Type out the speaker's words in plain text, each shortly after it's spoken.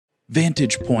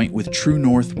Vantage Point with True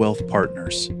North Wealth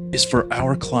Partners is for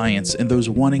our clients and those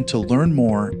wanting to learn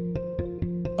more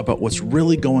about what's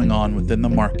really going on within the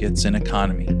markets and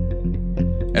economy,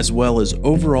 as well as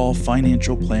overall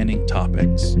financial planning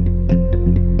topics.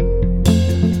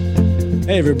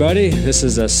 Hey everybody, this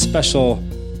is a special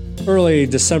early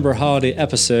December holiday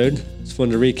episode. Just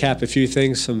wanted to recap a few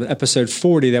things from episode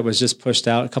 40 that was just pushed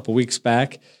out a couple weeks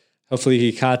back. Hopefully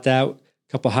you caught that. A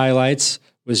couple highlights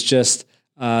was just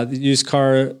the used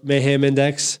car mayhem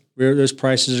index, where those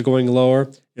prices are going lower.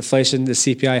 Inflation, the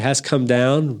CPI has come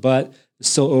down, but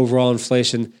still overall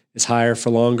inflation is higher for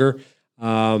longer.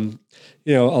 A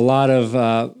lot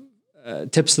of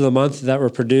tips of the month that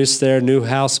were produced there, new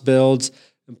house builds.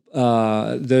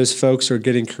 Those folks are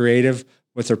getting creative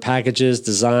with their packages,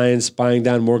 designs, buying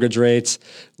down mortgage rates,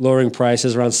 lowering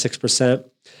prices around 6%.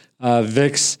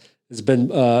 VIX has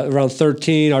been around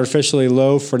 13, artificially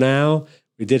low for now.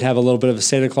 We did have a little bit of a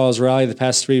Santa Claus rally the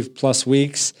past 3+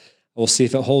 weeks. We'll see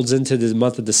if it holds into the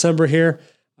month of December here,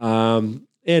 and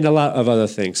a lot of other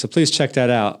things. So please check that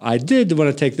out. I did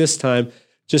want to take this time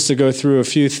just to go through a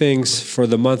few things for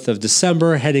the month of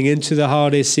December heading into the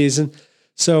holiday season.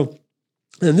 So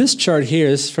and this chart here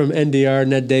is from NDR,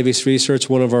 Ned Davies Research,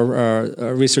 one of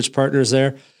our research partners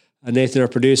there. Nathan, our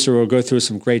producer, will go through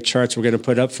some great charts we're going to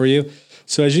put up for you.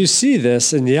 So as you see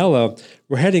this in yellow,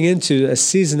 we're heading into a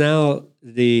seasonality,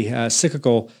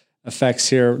 cyclical effects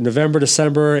here, November,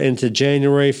 December, into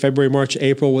January, February, March,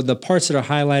 April. With the parts that are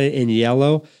highlighted in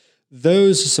yellow,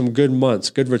 those are some good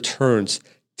months, good returns,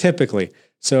 typically.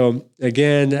 So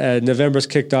again, November's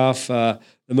kicked off the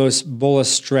most bullish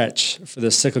stretch for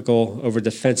the cyclical over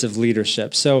defensive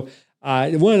leadership. So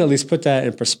I want to at least put that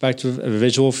in perspective, a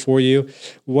visual for you.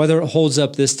 Whether it holds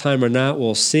up this time or not,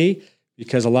 we'll see,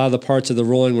 because a lot of the parts of the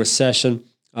rolling recession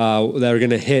that are going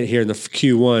to hit here in the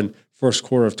Q1, first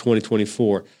quarter of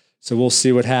 2024. So we'll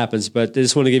see what happens. But I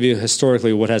just want to give you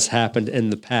historically what has happened in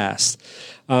the past.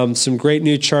 Some great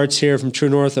new charts here from True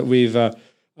North that we've now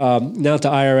that the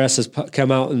IRS has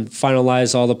come out and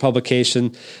finalized all the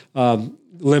publication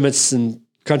limits and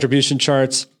contribution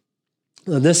charts.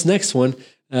 And this next one,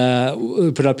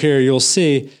 we'll put up here, you'll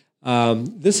see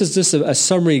this is just a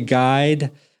summary guide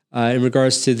in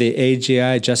regards to the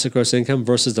AGI, adjusted gross income,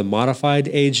 versus the modified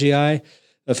AGI,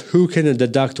 of who can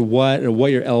deduct what and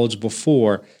what you're eligible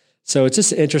for. So it's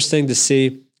just interesting to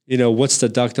see, what's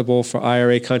deductible for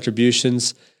IRA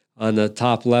contributions. On the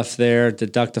top left there,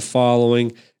 deduct the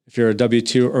following. If you're a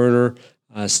W-2 earner,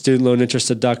 student loan interest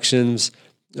deductions,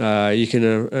 you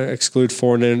can exclude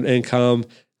foreign income,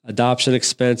 adoption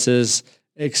expenses,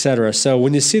 etc. So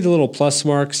when you see the little plus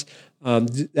marks,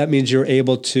 that means you're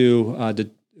able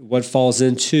to what falls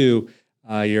into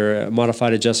your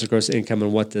modified adjusted gross income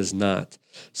and what does not.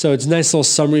 So it's a nice little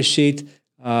summary sheet.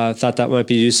 Thought that might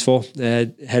be useful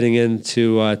heading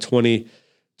into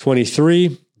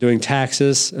 2023, doing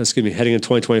taxes. Heading into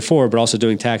 2024, but also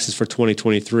doing taxes for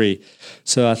 2023.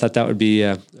 So I thought that would be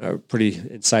pretty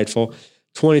insightful.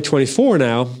 2024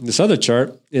 now, this other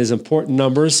chart is important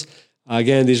numbers.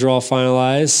 Again, these are all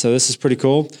finalized, so this is pretty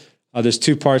cool. There's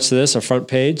two parts to this, our front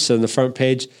page. So in the front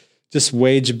page, just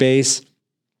wage base.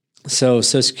 So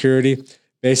Social Security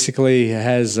basically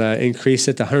has increased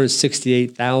it to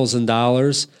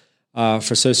 $168,000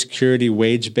 for Social Security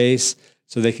wage base.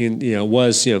 So they can,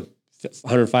 was,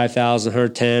 105,000,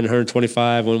 110,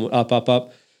 125,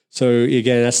 up. So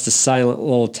again, that's the silent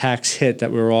little tax hit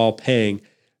that we're all paying.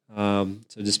 So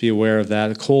just be aware of that.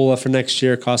 The COLA for next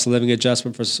year, cost of living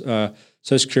adjustment for Social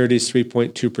Security is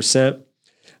 3.2%.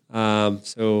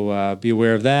 So be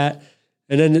aware of that.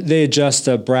 And then they adjust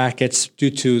the brackets due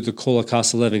to the COLA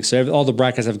cost of living. So all the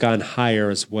brackets have gone higher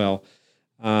as well.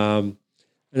 And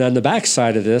on the back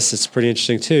side of this, it's pretty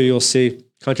interesting too. You'll see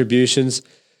contributions.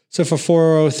 So for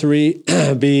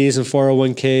 403Bs and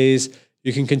 401Ks,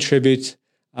 you can contribute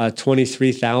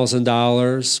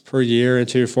 $23,000 per year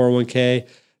into your 401k.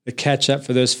 The catch-up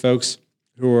for those folks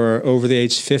who are over the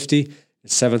age 50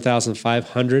 is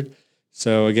 $7,500.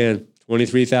 So again,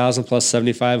 $23,000 plus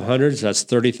 $7,500, so that's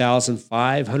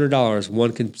 $30,500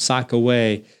 one can sock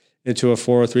away into a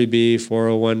 403B,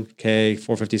 401k,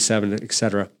 457,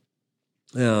 etc.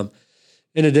 In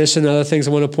addition, other things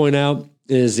I want to point out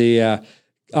is the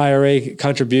IRA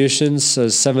contributions, so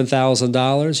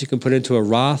 $7,000 you can put into a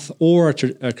Roth or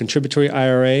a contributory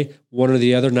IRA, one or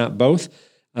the other, not both.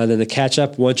 And then the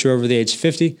catch-up, once you're over the age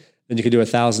 50, then you can do a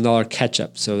 $1,000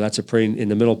 catch-up. So that's a pretty, in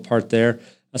the middle part there,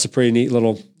 that's a pretty neat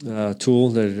little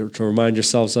tool to remind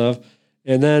yourselves of.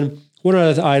 And then one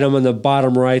other item on the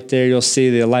bottom right there, you'll see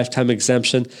the lifetime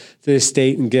exemption to the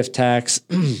estate and gift tax.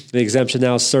 The exemption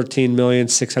now is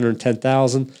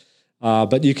 $13,610,000.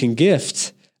 But you can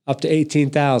gift up to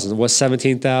 $18,000. It was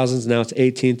 $17,000, now it's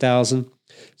 $18,000.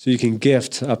 So you can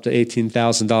gift up to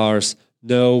 $18,000.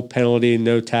 No penalty,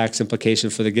 no tax implication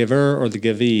for the giver or the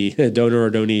givee, donor or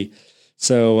donee.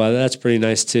 So that's pretty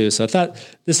nice too. So I thought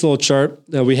this little chart,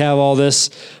 we have all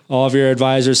of your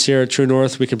advisors here at True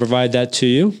North, we can provide that to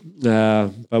you.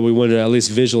 But we wanted to at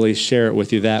least visually share it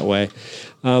with you that way.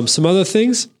 Some other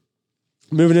things,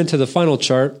 moving into the final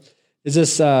chart, is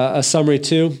this a summary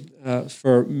too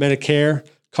for Medicare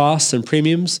costs and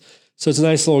premiums. So it's a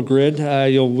nice little grid.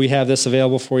 We have this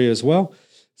available for you as well.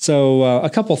 So a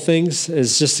couple things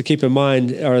is just to keep in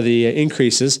mind are the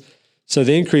increases. So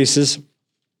the increases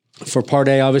for Part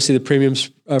A, obviously the premium's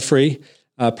free.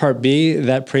 Part B,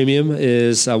 that premium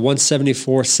is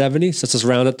 $174.70. So let's just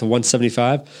round it to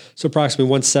 $175. So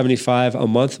approximately $175 a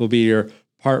month will be your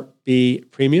Part B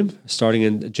premium starting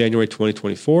in January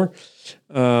 2024.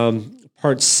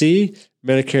 Part C,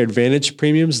 Medicare Advantage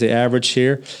premiums, the average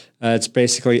here, it's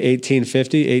basically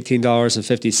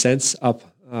 $18.50, up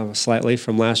slightly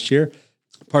from last year.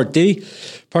 Part D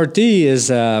is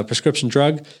a prescription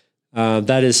drug.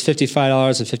 That is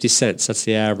 $55.50. That's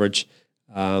the average.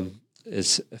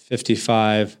 Is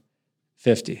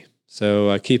 $55.50.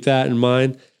 So keep that in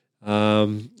mind.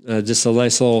 Just a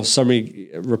nice little summary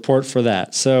report for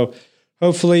that. So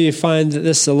hopefully you find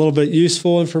this a little bit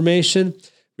useful information.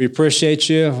 We appreciate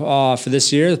you for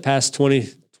this year, the past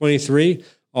 2023.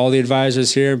 All the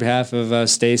advisors here on behalf of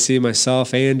Stacy,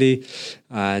 myself, Andy,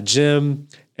 Jim,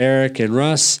 Eric, and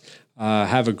Russ.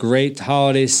 Have a great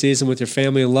holiday season with your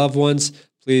family and loved ones.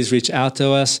 Please reach out to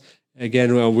us.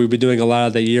 Again, we've been doing a lot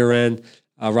of the year-end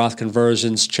Roth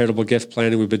conversions, charitable gift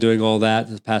planning. We've been doing all that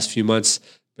the past few months.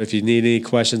 But if you need any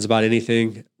questions about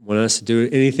anything, want us to do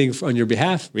anything on your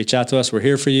behalf, reach out to us. We're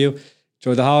here for you.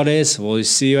 Enjoy the holidays. We'll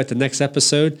see you at the next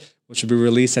episode, which will be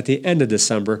released at the end of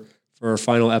December for our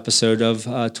final episode of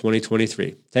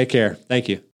 2023. Take care. Thank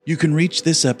you. You can reach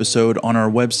this episode on our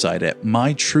website at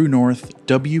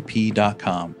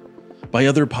mytruenorthwp.com, by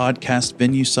other podcast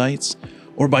venue sites,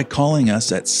 or by calling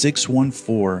us at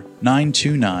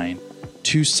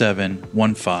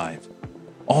 614-929-2715.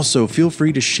 Also, feel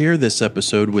free to share this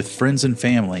episode with friends and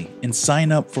family and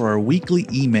sign up for our weekly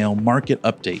email market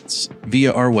updates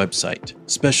via our website.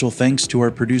 Special thanks to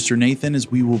our producer Nathan, as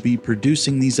we will be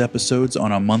producing these episodes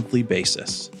on a monthly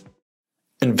basis.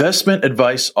 Investment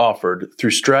advice offered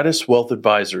through Stratus Wealth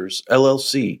Advisors,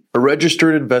 LLC, a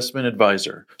registered investment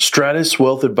advisor. Stratus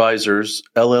Wealth Advisors,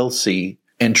 LLC,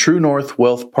 and True North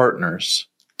Wealth Partners,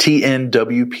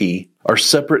 TNWP, are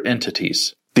separate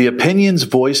entities. The opinions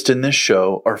voiced in this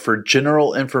show are for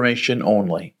general information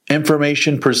only.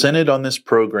 Information presented on this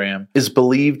program is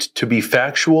believed to be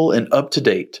factual and up to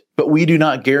date, but we do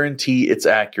not guarantee its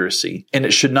accuracy, and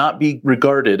it should not be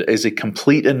regarded as a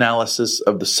complete analysis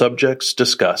of the subjects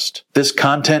discussed. This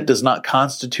content does not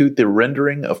constitute the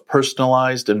rendering of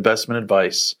personalized investment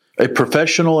advice. A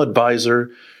professional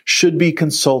advisor should be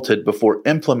consulted before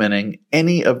implementing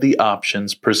any of the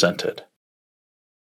options presented.